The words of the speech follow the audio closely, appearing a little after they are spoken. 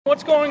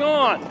What's going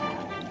on?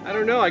 I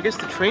don't know. I guess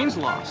the train's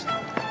lost.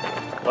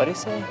 What'd he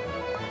say?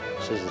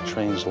 Says the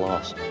train's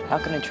lost. How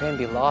can a train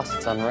be lost?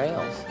 It's on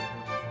rails.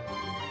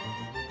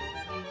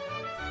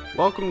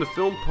 Welcome to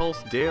Film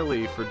Pulse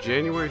Daily for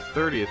January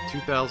 30th,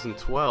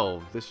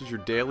 2012. This is your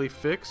daily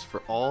fix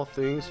for all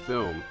things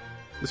film.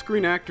 The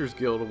Screen Actors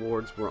Guild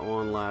Awards were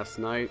on last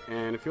night,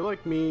 and if you're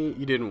like me,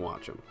 you didn't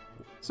watch them.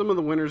 Some of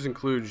the winners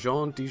include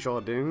Jean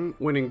Dujardin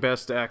winning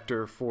Best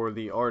Actor for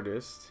The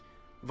Artist,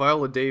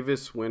 Viola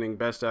Davis winning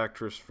Best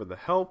Actress for The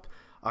Help,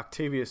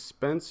 Octavia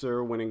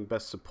Spencer winning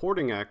Best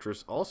Supporting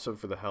Actress also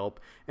for The Help,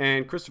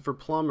 and Christopher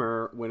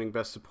Plummer winning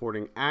Best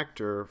Supporting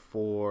Actor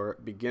for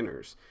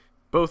Beginners.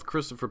 Both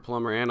Christopher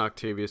Plummer and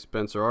Octavia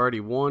Spencer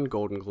already won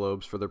Golden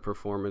Globes for their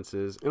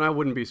performances, and I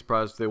wouldn't be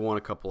surprised if they won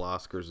a couple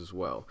Oscars as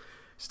well.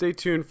 Stay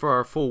tuned for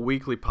our full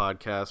weekly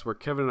podcast where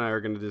Kevin and I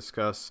are going to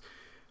discuss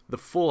the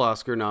full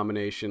Oscar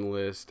nomination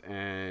list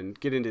and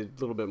get into a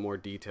little bit more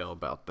detail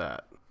about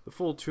that. The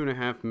full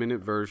 2.5-minute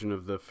version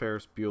of the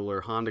Ferris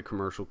Bueller Honda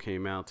commercial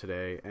came out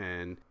today,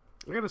 and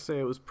I gotta say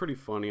it was pretty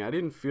funny. I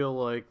didn't feel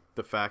like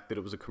the fact that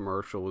it was a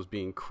commercial was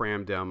being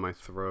crammed down my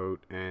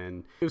throat,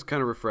 and it was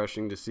kind of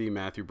refreshing to see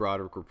Matthew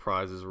Broderick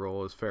reprise his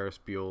role as Ferris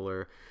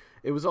Bueller.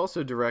 It was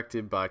also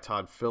directed by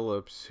Todd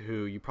Phillips,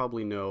 who you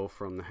probably know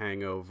from The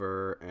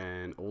Hangover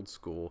and Old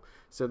School,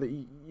 so that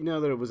you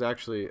know that it was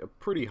actually a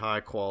pretty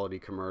high-quality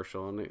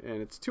commercial, and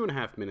it's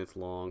 2.5 minutes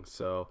long,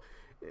 so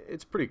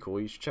it's pretty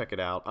cool. You should check it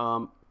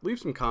out. Leave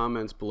some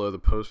comments below the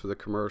post for the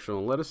commercial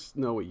and let us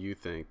know what you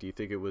think. Do you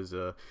think it was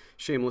a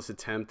shameless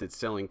attempt at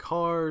selling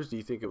cars? Do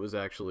you think it was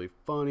actually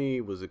funny?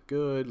 Was it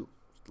good?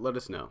 Let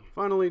us know.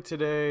 Finally,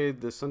 today,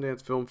 the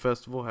Sundance Film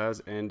Festival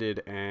has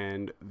ended,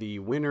 and the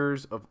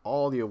winners of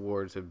all the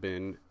awards have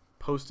been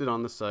posted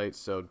on the site,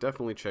 so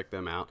definitely check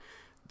them out.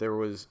 There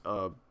was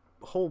a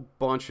whole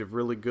bunch of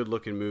really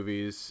good-looking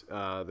movies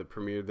that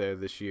premiered there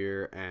this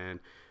year, and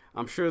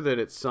I'm sure that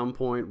at some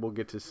point we'll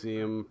get to see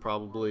them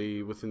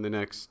probably within the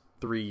next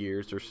 3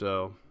 years or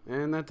so.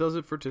 And that does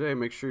it for today.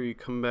 Make sure you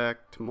come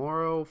back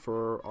tomorrow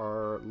for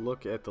our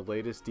look at the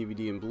latest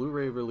DVD and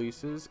Blu-ray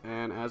releases.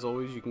 And as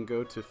always, you can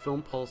go to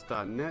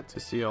filmpulse.net to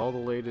see all the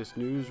latest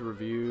news,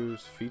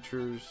 reviews,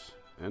 features,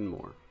 and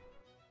more.